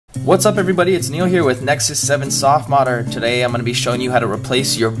What's up everybody, it's Neil here with Nexus 7 softModder. Today I'm going to be showing you how to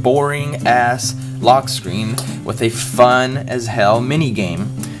replace your boring ass lock screen with a fun as hell mini game.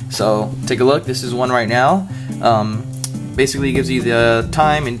 So take a look, this is one right now. Basically it gives you the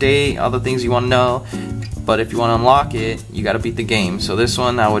time and date, all the things you want to know, but if you want to unlock it, you got to beat the game. So this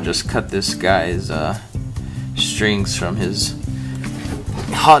one I would just cut this guy's strings from his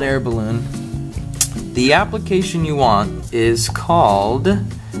hot air balloon. The application you want is called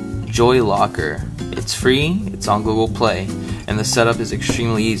JoyLocker. It's free, it's on Google Play, and the setup is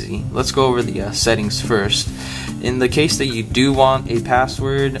extremely easy. Let's go over the settings first. In the case that you do want a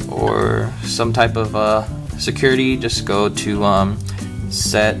password or some type of security, just go to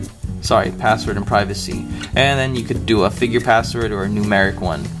password and privacy, and then you could do a figure password or a numeric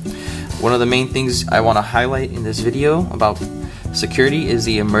one. One of the main things I want to highlight in this video about security is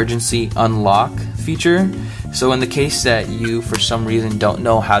the emergency unlock feature. So in the case that you for some reason don't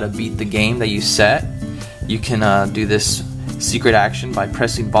know how to beat the game that you set, you can do this secret action by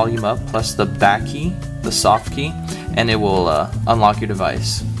pressing volume up plus the back key, the soft key, and it will unlock your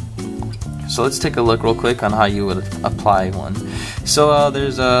device. So let's take a look real quick on how you would apply one. So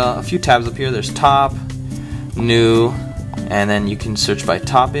there's a few tabs up here. There's top, new, and then you can search by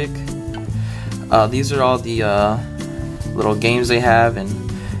topic. These are all the little games they have and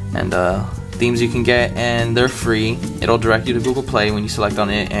themes you can get, and they're free. It'll direct you to Google Play when you select on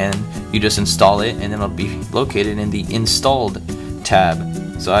it, and you just install it, and then it'll be located in the installed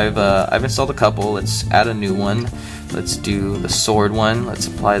tab. So I've installed a couple. Let's add a new one. Let's do the sword one. Let's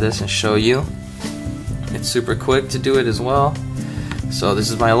apply this and show you. It's super quick to do it as well. So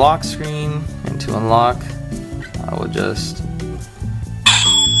this is my lock screen, and to unlock I will just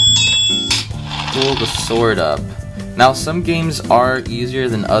pull the sword up. Now some games are easier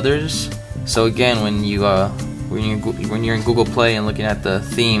than others. So again, when you're in Google Play and looking at the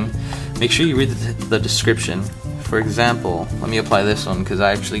theme, make sure you read the description. For example, let me apply this one because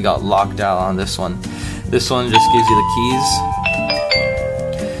I actually got locked out on this one. This one just gives you the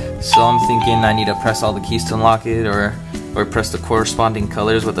keys. So I'm thinking I need to press all the keys to unlock it, or press the corresponding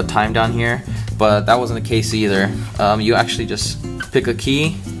colors with the time down here. But that wasn't the case either. You actually just pick a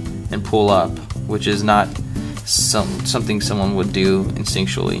key and pull up, which is not something someone would do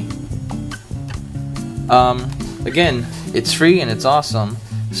instinctually. Again, it's free and it's awesome.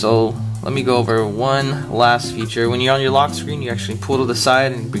 So let me go over one last feature. When you're on your lock screen, you actually pull to the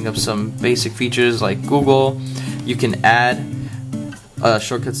side and bring up some basic features like Google. You can add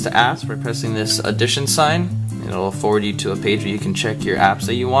shortcuts to apps by pressing this addition sign. It'll forward you to a page where you can check your apps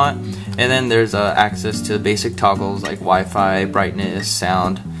that you want. And then there's access to basic toggles like Wi-Fi, brightness,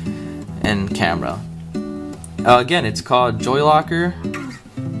 sound, and camera. Again, it's called JoyLocker.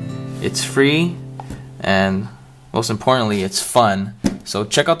 It's free, and most importantly, it's fun. So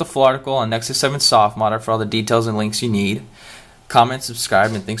check out the full article on Nexus 7 softModder for all the details and links you need. Comment,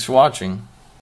 subscribe, and thanks for watching.